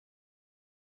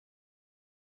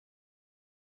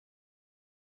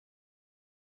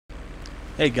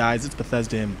Hey guys, it's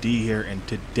Bethesda MD here, and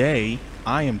today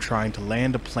I am trying to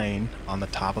land a plane on the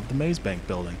top of the Maze Bank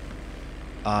building.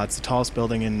 It's the tallest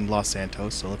building in Los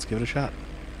Santos, so let's give it a shot.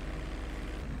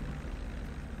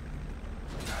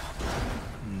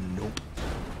 Nope.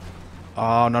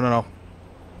 Oh, no.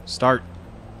 Start.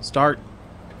 Start.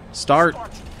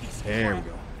 There we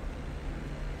go.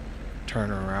 Turn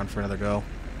her around for another go.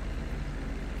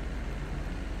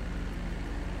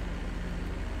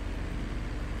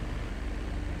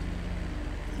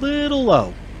 Little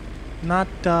low. Not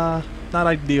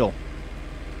ideal.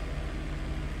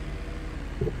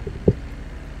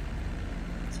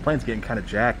 This plane's getting kind of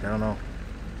jacked. I don't know.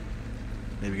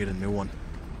 Maybe get a new one.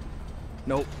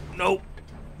 Nope.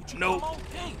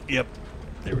 Yep.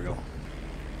 There we go.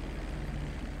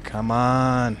 Come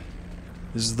on.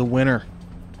 This is the winner.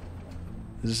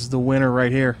 This is the winner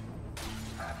right here.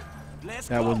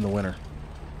 That wasn't the winner.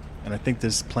 And I think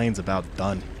this plane's about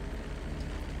done.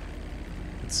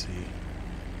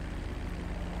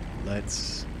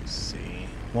 Let's see.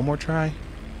 One more try.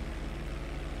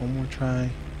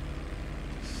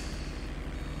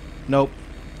 Nope.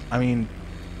 I mean,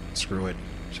 screw it.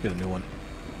 Just get a new one.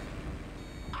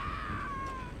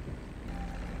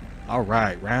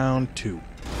 Alright, round 2.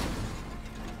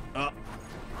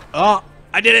 Oh!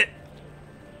 I did it!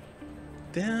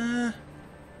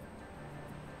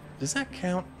 Does that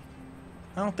count?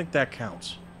 I don't think that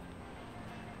counts.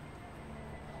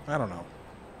 I don't know.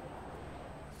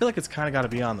 I feel like it's kind of got to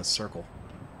be on the circle.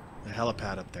 The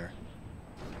helipad up there.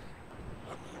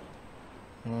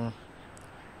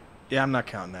 Yeah, I'm not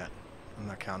counting that. I'm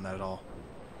not counting that at all.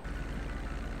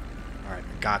 Alright,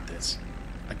 I got this.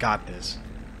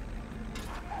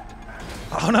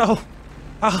 Oh no!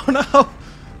 Oh no!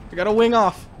 I got a wing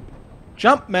off!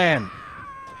 Jump, man!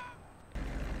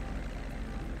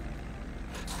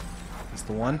 Is this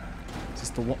the one? Is this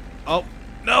the one? Oh!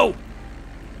 No!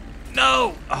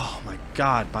 No! Oh my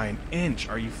god, by an inch.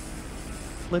 Are you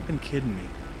flipping kidding me?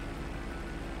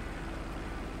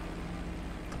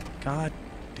 God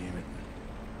damn it.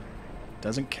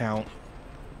 Doesn't count.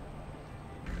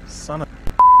 Son of a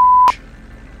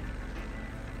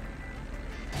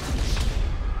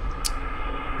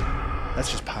That's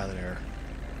just pilot error.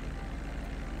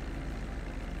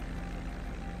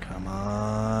 Come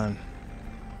on.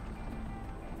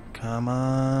 Come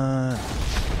on.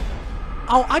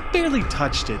 Oh, I barely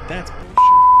touched it. That's bullshit.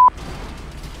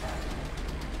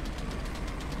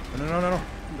 No.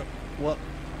 Well,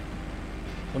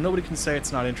 nobody can say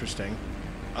it's not interesting.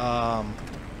 Yeah,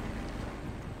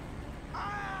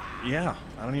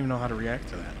 I don't even know how to react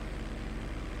to that.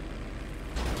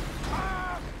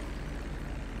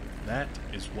 That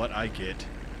is what I get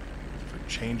for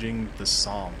changing the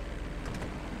song.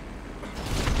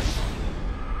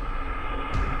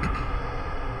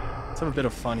 Let's have a bit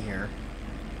of fun here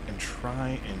and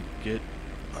try and get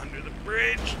under the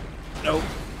bridge. Nope.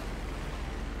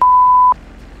 Alright.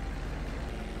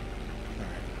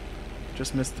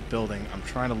 Just missed the building. I'm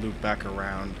trying to loop back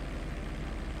around.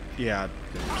 Yeah.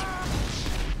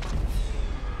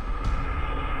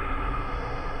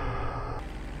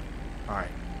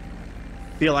 Alright.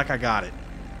 Feel like I got it.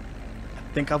 I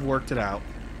think I've worked it out.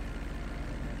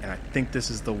 And I think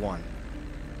this is the one.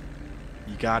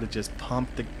 You gotta just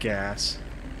pump the gas.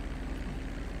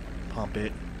 Pump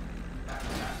it.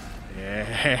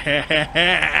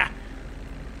 Yeah.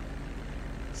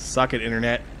 Suck it,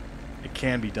 internet. It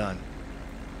can be done.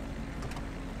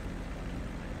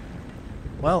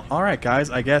 Well, alright guys,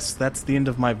 I guess that's the end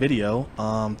of my video.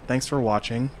 Thanks for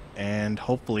watching, and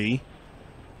hopefully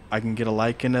I can get a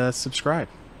like and a subscribe.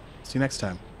 See you next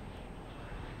time.